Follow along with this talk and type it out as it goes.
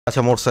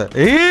আচ্ছা মরছে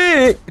এই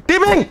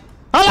টিমিং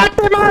আলা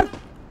টিমার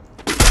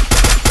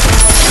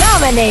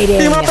Dominating.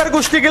 টিম আপের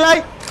গোষ্ঠী গিলাই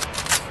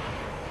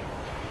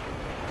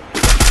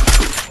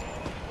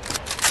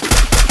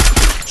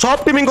সব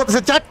টিমিং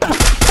করতেছে চারটা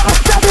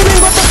পাঁচটা টিমিং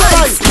করতেছে ভাই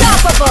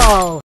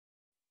Unstoppable.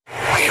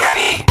 Are you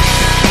ready?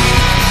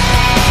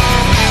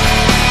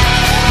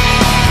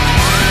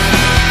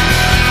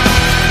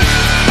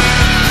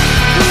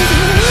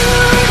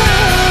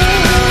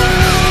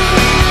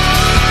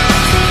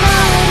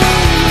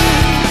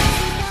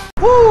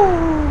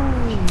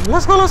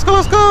 Let's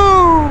go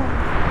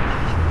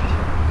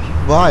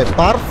ভাই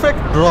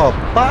পারফেক্ট ড্রপ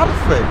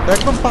পারফেক্ট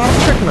একদম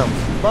পারফেক্ট নাম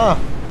বাহ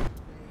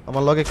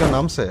আমার লগে কেউ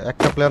নামছে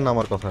একটা প্লেয়ার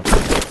নামার কথা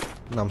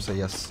নামছে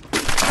यस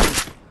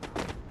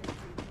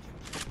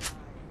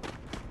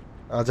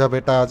आजा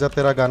बेटा आजा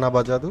तेरा गाना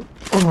बजा दूं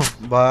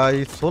भाई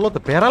सोलो तो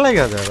पैरा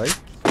লাগা যায় ভাই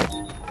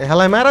এ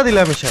হেলাই মারা দিলে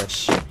আমি শেষ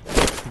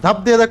ধাপ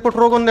দিয়ে দেখো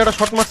ট্রোগন দিয়ে একটা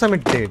শট মারছে আমি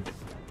ডেড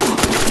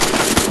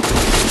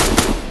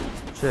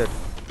শিট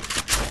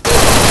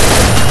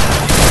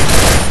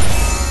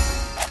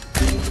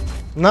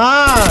না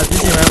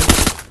জিজি ম্যাম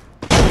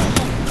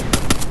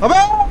अबे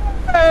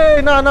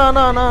না না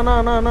না না না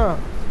না না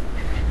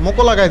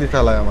মোকো লাগাই দিতে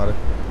হলাই আমারে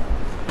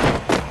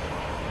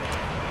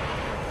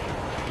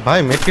ভাই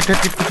মেডকিট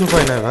কিছু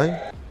পাই না ভাই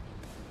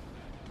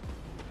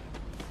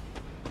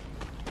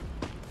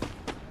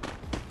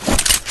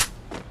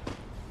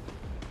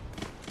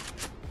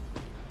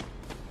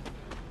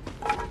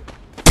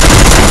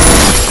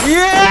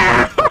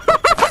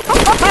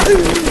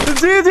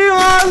জি জি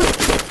মান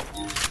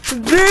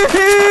জি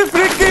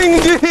ফ্রিকিং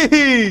জি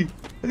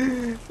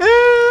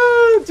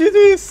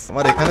জিজিস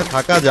আমার এখানে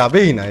থাকা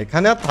যাবেই না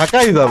এখানে আর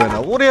থাকাই যাবে না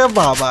ওরে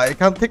বাবা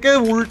এখান থেকে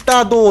উল্টা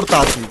দৌড়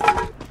তাছি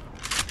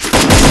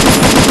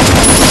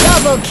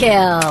Double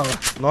kill.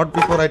 Not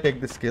before I take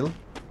this kill.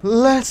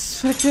 Let's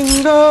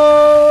freaking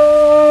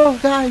go,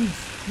 guys.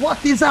 What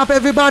is up,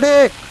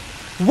 everybody?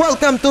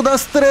 Welcome to the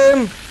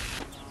stream.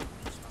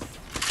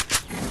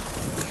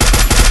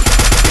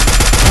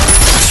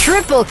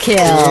 Triple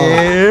kill.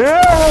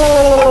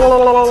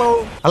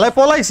 আলাই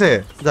পলাইছে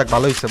যাক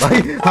ভালো হইছে ভাই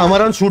আমার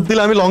আন শুট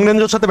দিলে আমি লং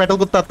রেঞ্জের সাথে ব্যাটল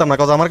করতে পারতাম না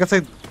কারণ আমার কাছে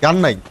গান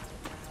নাই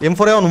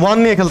M4 on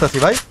 1 নিয়ে খেলতাছি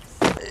ভাই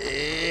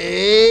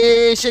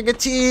এসে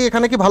গেছি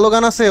এখানে কি ভালো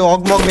গান আছে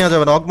অগমগ নেওয়া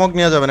যাবে না অগমগ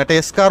নেওয়া যাবে না এটা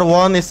স্কার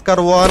 1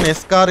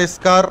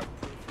 স্কার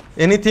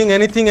এনিথিং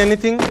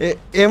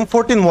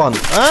M14 1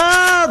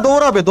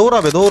 দৌড়াবে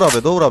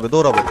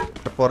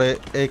তারপরে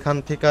এইখান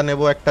থেকে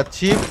নেব একটা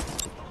চিপ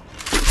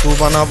টু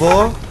বানাবো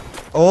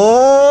ও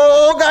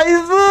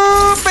গাইস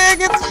পেয়ে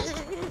গেছি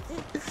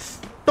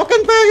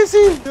টোকেন পেয়ে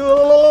গেছি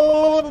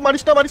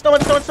মারিস না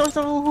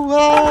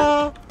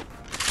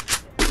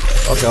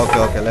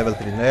ওকে লেভেল 3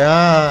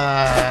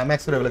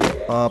 ম্যাক্স লেভেল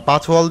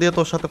 5 ওয়াল দিয়ে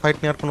তোর সাথে ফাইট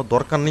নেওয়ার কোনো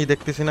দরকার নেই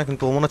দেখতেছি না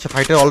কিন্তু ও মনে হচ্ছে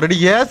fighter already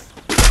yes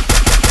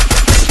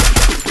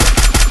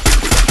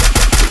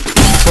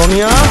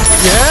Sonia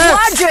yes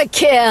Quadra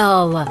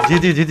kill.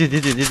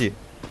 জি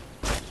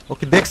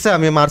ওকে দেখছে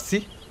আমি মারছি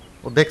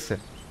ও দেখছে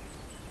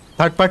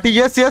third party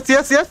yes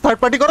third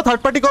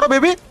party করো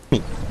বেবি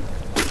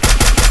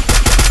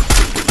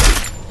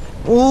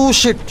ও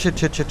শিট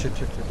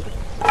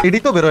এডি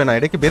তো বেরোয় না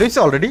এটা কি বেরোইছে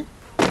অলরেডি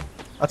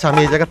আচ্ছা আমি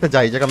এই জায়গাতে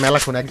যাই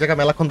এক জায়গা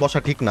মেলাক্ষণ বসা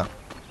ঠিক না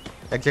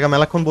এক জায়গা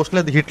মেলাক্ষণ বসলে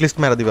হিট লিস্ট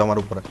মেরা দিবে আমার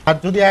উপরে আর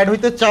যদি অ্যাড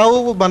হইতে চাও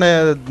মানে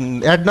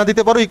অ্যাড না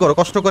দিতে পারো করো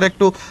কষ্ট করে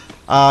একটু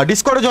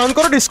ডিসকর্ডে জয়েন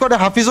করো ডিসকর্ডে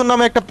হাফিজুর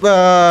নামে একটা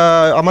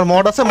আমার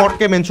মড আছে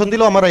মডকে মেনশন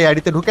দিলেও আমার এই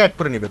আইডিতে ঢুকে অ্যাড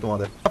করে নিবে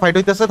তোমাদের ফাইট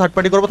হইতেছে থার্ড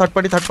পার্টি করবো থার্ড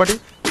পার্টি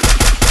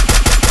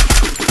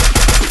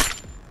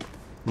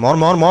মর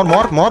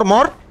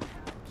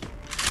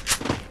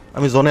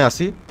আমি জোনে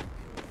আসি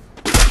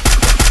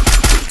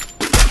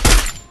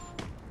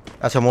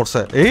আচ্ছা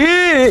মরছে এই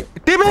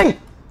টিমিং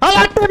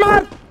আলা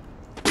টিমার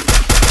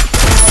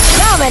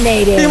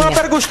Dominating. টিম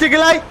আপের গোষ্ঠী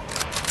গিলাই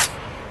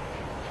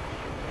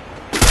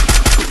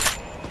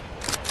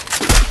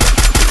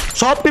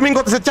সব টিমিং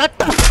করতেছে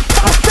চারটা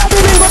পাঁচটা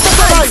টিমিং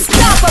করতেছে ভাই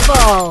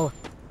Unstoppable.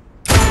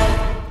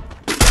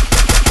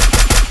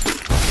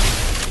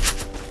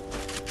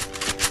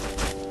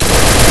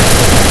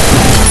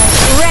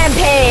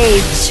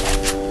 Rampage.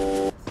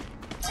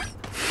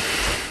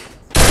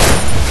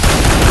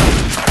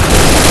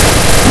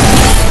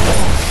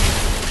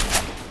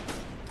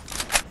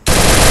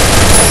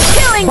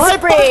 Killing ভাই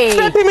spree.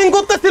 পাঁচটা টিমিং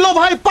করতেছিল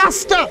ভাই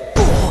পাঁচটা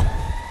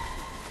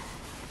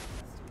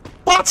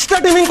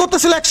টিমিং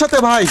করতেছিল একসাথে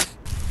ভাই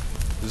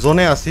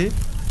জোনে আসি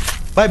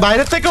ভাই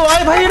বাইরে থেকে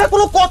ভাই এটা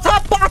কোনো কথা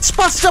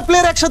পাঁচটা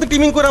প্লেয়ার একসাথে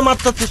টিমিং করে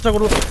মারতে চেষ্টা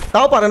করবো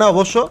তাও পারে না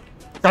অবশ্য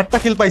চারটা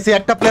কিল পাইছি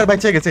একটা প্লেয়ার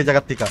বাইচে গেছে এই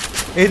জায়গার থেকে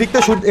এই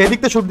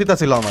দিকতে শুট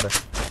দিতেছিল আমারে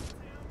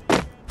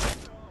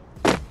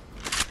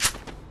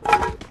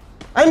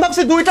আমি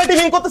ভাবছি দুইটা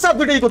টিমিং করতেছে আর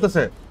দুইটাই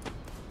করতেছে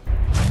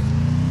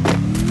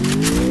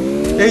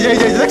এই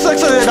দেখছো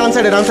ডান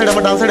সাইডে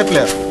আমার ডান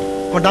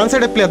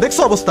সাইডে প্লেয়ার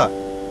দেখছো অবস্থা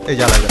এই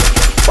জ্বালা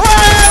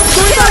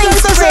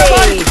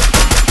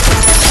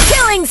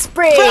Killing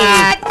spree.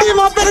 টিম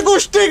আপের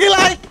গোষ্ঠী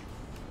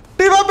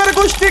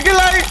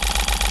গিলাই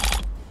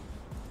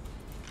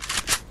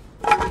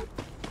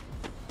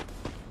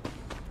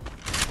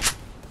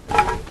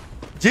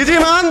জি জি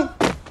মান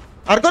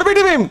আর করবি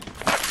টিম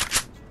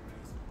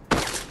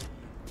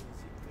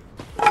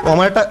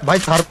আমার একটা ভাই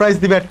সারপ্রাইজ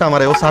দিবে একটা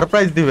আমারে ও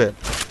সারপ্রাইজ দিবে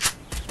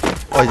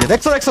ওই যে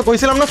দেখছো দেখছো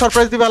কইছিলাম না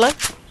সারপ্রাইজ দিবে আলাই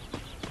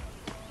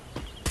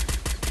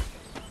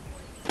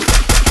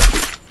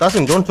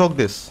Tasin, don't choke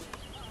this.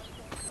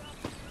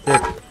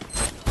 Shit.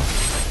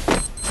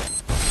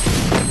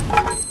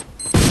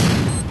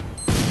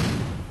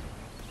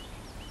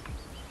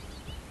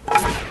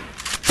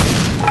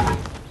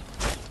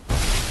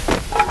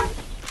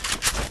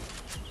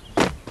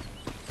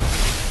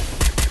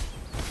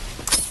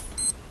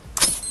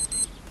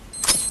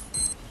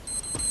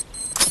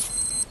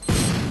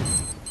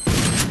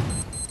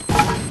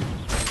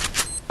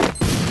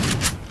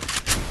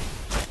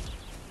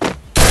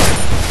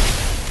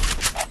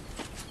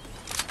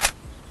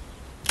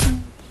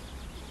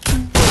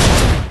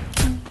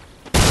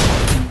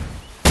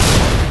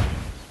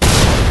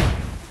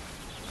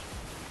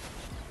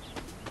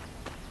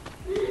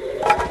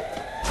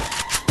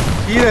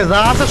 কি রে যা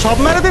আছে সব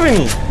মেরে দিবি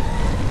নি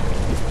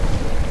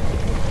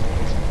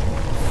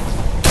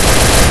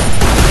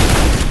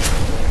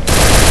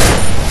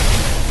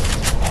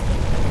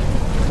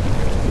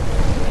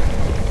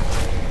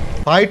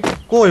ফাইট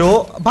কই ও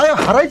ভাই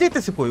হারাই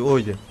যাইতেছে কই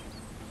ওই যে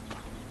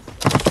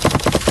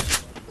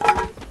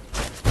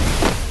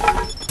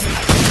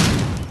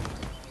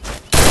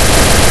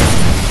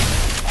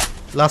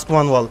লাস্ট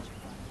ওয়ান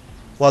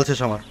ওয়াল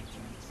শেষ আমার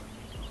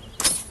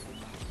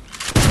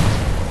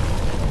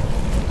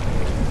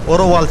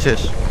ওরও ওয়াল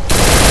শেষ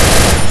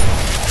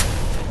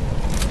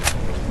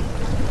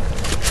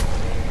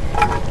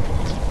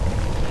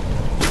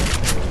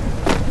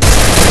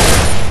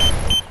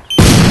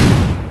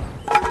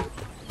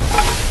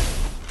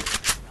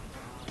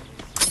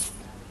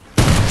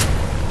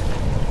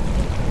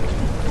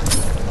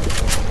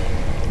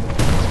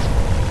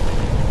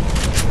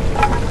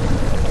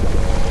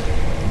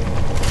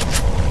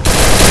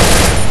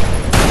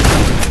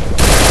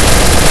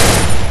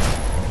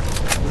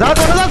যা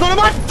ধরে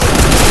মার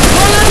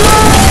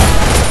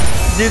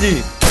জি জি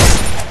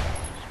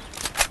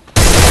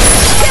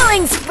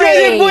Killing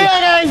spree!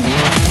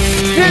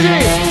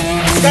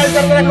 guys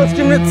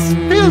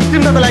still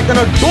stream the like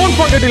and don't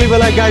forget to leave a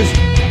like guys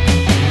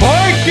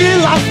boy kill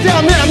last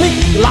আমি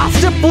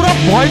লাস্টে পুরো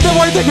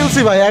ভয়তে খেলছি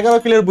ভাই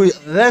 11 কিলের বুই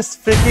let's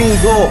freaking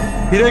go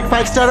heroic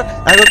 5 star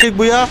 11 kill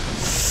booyah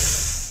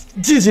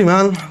G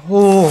man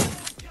ও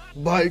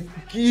ভাই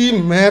কি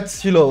ম্যাচ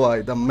ছিল ভাই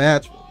দ্য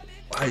ম্যাচ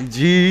ভাই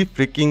জি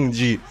freaking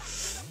জি